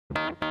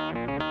Hi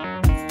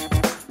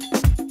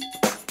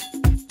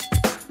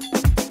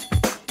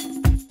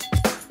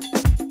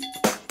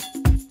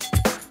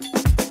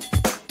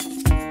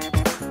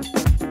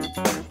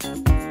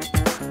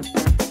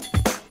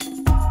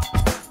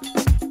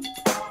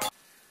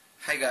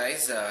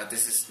guys,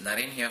 this is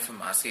Naren here from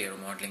RC Aero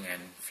Modeling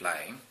and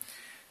Flying.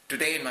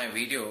 Today in my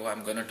video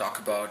I'm going to talk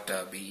about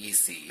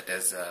BEC, that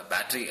is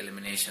Battery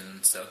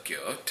Elimination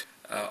Circuit.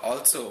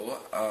 Also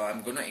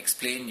I'm going to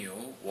explain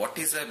you what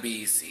is a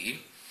BEC,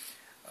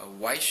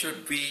 why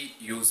should we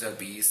use a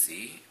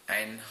BEC,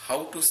 and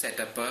how to set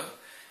up a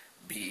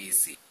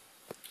BEC.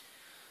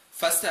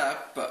 First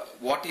up,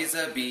 what is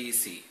a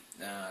BEC?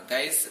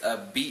 Guys, a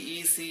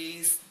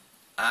BEC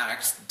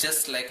acts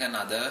just like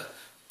another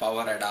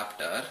power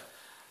adapter.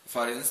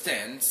 For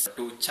instance,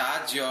 to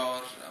charge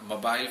your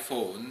mobile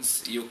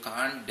phones, you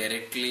can't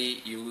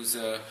directly use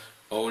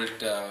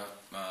volt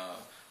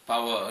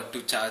power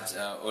to charge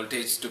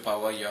voltage to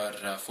power your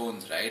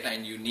phones, right?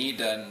 And you need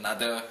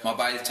another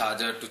mobile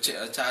charger to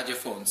charge your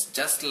phones.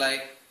 Just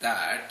like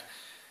that,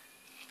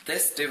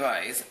 this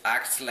device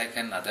acts like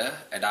another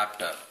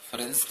adapter. For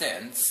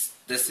instance,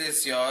 this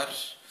is your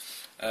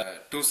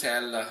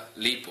 2-cell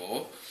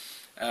LiPo,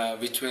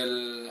 which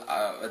will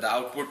the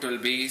output will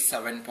be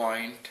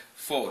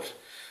 7.4.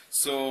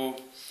 So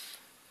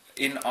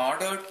in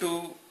order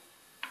to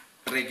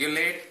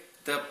regulate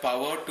the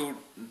power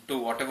to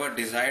whatever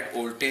desired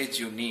voltage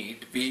you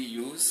need, we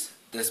use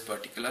this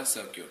particular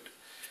circuit.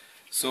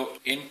 So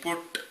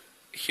input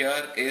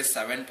here is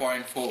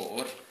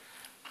 7.4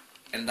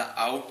 and the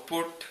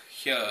output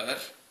here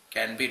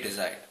can be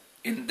desired.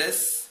 In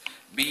this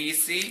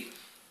BEC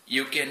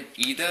you can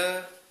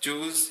either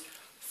choose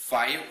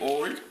 5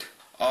 volt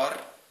or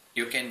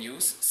you can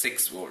use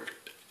 6 volt.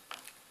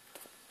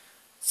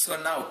 So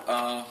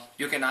now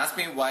you can ask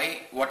me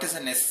what is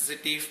the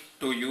necessity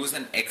to use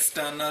an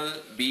external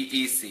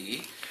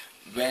BEC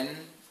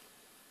when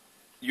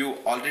you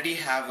already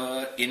have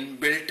a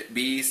inbuilt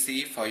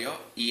BEC for your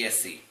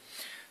ESC.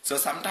 So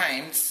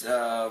sometimes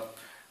there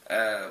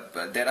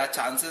are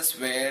chances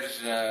where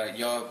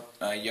your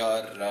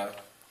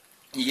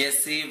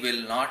ESC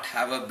will not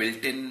have a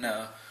built-in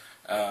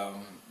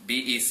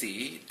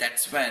BEC.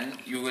 That's when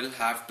you will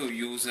have to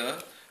use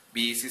a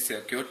BEC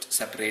circuit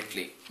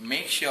separately.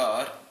 Make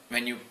sure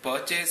when you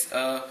purchase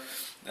a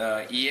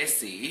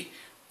ESC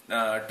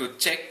to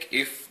check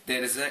if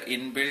there is an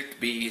inbuilt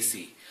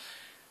BEC.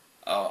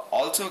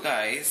 Also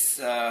guys,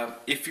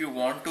 if you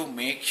want to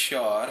make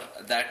sure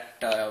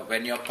that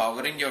when you're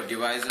powering your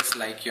devices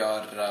like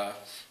your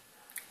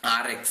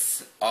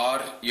RX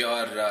or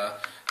your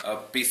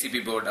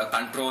PCB board, a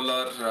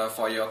controller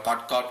for your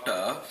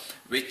quadcopter,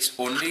 which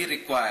only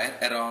require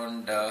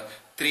around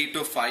 3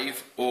 to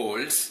 5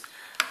 volts,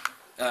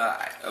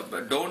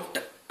 don't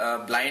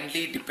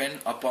blindly depend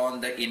upon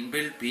the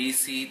inbuilt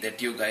BEC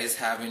that you guys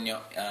have in your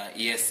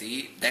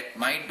ESC. That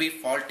might be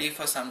faulty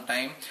for some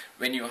time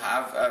when you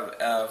have,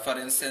 for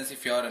instance,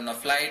 if you are on a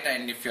flight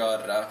and if your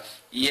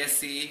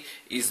ESC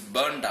is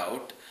burned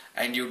out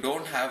and you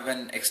don't have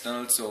an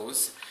external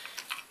source.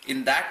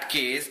 In that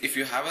case, if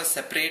you have a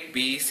separate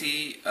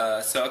BEC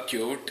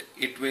circuit,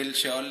 it will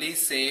surely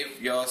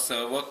save your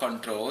servo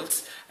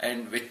controls,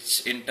 and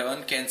which in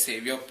turn can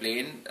save your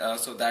plane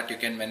so that you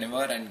can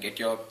maneuver and get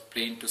your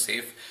plane to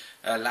safe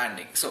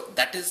landing. So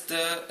that is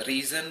the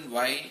reason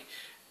why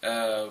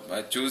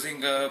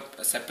choosing a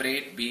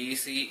separate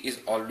BEC is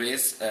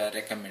always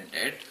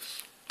recommended.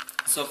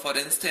 So for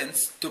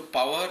instance, to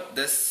power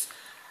this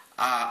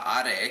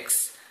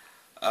RX,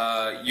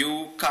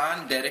 you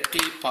can't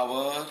directly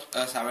power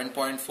a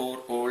 7.4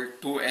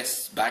 volt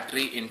 2S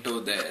battery into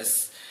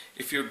this.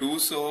 If you do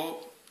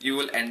so, you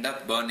will end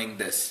up burning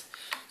this.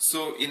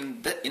 So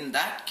in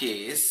that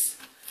case,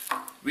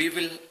 we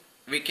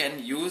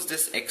can use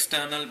this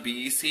external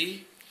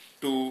BEC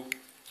to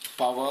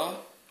power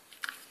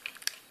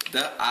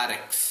the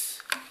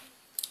RX.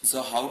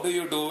 So how do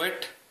you do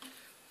it?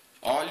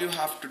 All you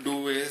have to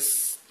do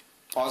is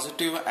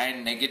positive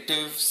and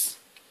negatives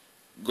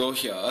go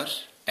here,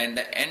 and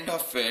the end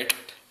of it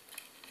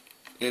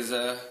is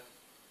a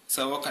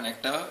servo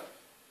connector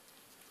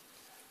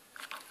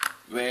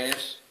where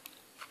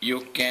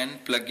you can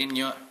plug in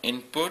your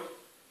input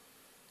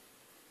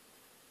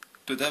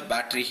to the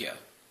battery here.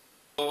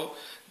 So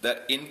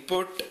the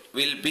input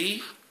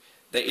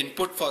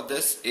for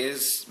this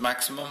is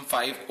maximum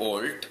 5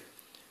 volt,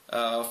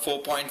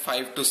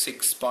 4.5 to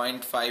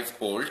 6.5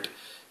 volt.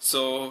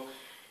 So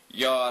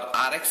your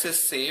RX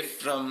is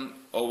safe from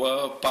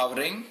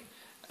overpowering,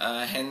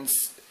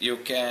 hence you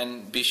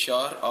can be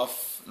sure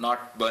of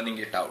not burning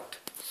it out.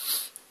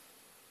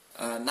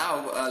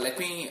 Now let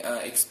me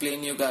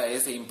explain you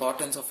guys the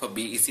importance of a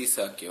BEC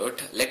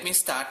circuit. Let me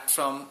start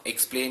from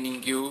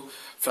explaining you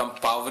from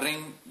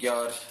powering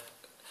your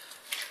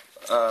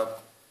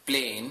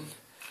plane.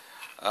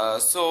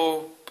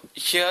 So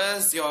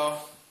here's your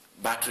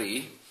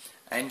battery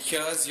and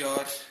here's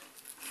your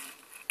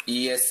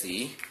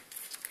ESC.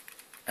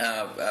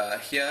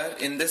 Here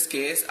in this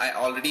case I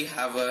already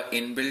have a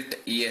inbuilt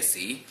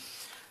ESC,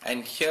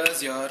 and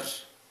here's your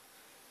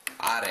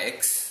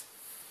RX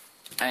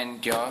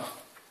and your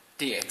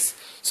TX.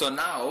 So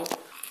now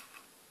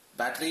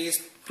battery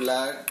is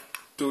plugged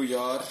to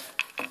your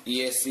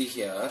ESC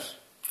here.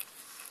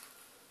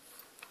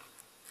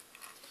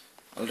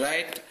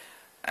 Alright,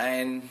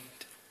 and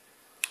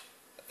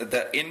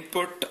the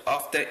input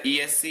of the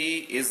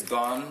ESC is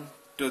gone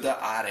to the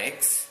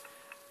RX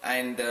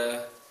and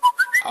the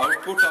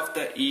output of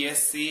the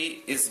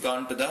ESC is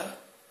gone to the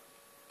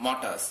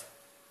motors.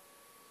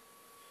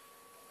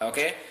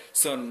 Okay,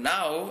 so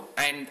now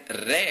and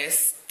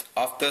rest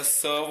of the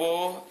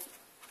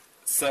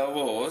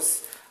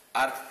servos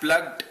are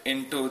plugged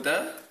into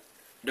the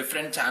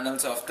different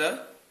channels of the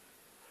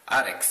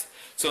RX.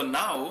 So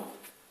now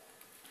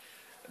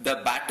the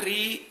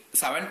battery,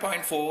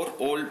 7.4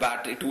 volt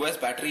battery, 2S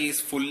battery is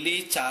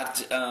fully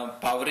charged,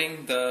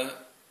 powering the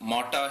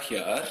motor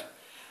here,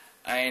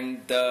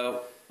 and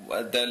the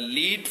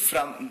lead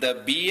from the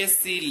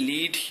BEC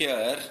lead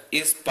here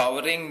is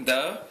powering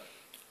the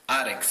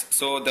RX.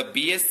 So the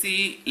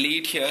BEC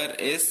lead here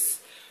is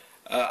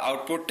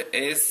output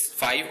is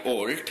 5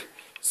 volt.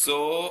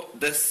 So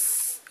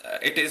this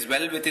it is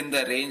well within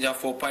the range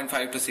of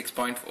 4.5 to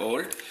 6.0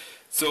 volt.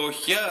 So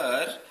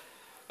here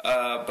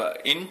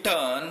in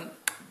turn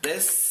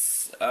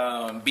this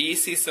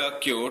BEC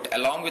circuit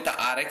along with the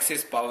RX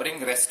is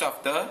powering rest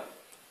of the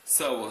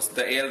servos,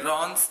 the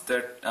ailerons,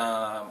 the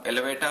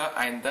elevator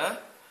and the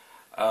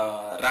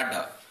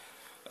rudder.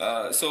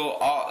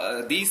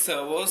 So these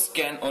servos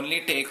can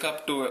only take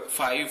up to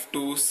 5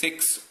 to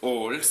 6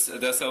 volts.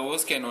 The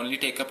servos can only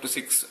take up to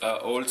 6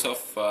 volts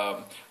of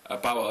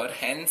power.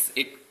 Hence,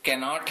 it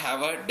cannot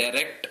have a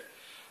direct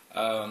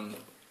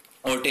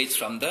voltage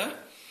from the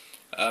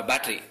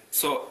battery.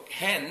 So,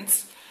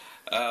 hence,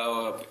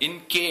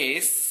 in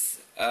case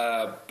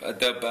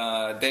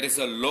there is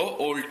a low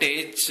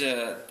voltage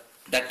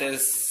that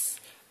is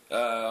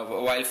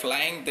while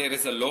flying, there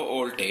is a low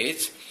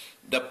voltage.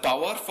 The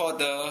power for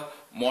the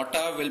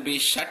motor will be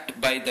shut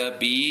by the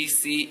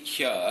BEC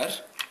here,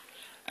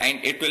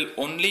 and it will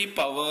only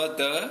power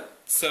the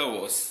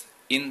servos.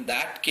 In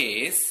that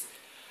case,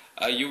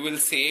 you will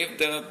save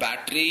the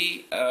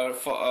battery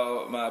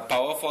for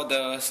power for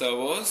the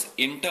servos.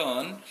 In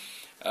turn,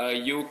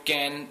 you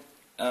can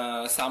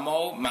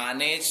somehow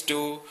manage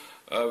to,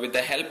 with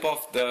the help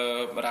of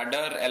the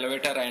rudder,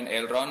 elevator and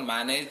aileron,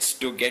 manage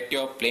to get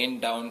your plane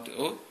down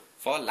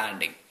for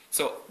landing.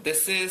 So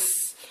this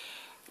is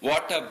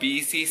what a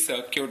BEC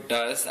circuit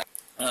does.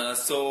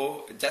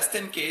 So just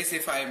in case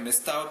if I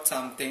missed out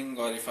something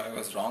or if I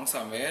was wrong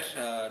somewhere,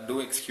 do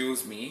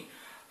excuse me.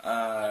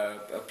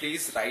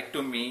 Please write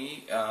to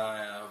me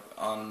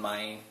on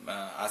my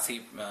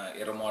RC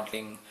Aero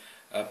Modeling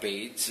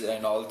page,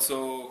 and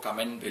also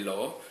comment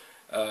below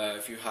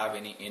if you have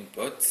any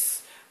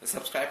inputs.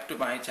 Subscribe to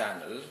my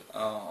channel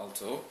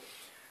also.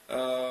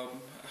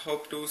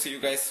 Hope to see you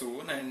guys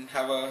soon and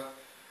have a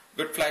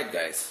good flight,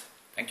 guys.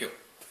 Thank you.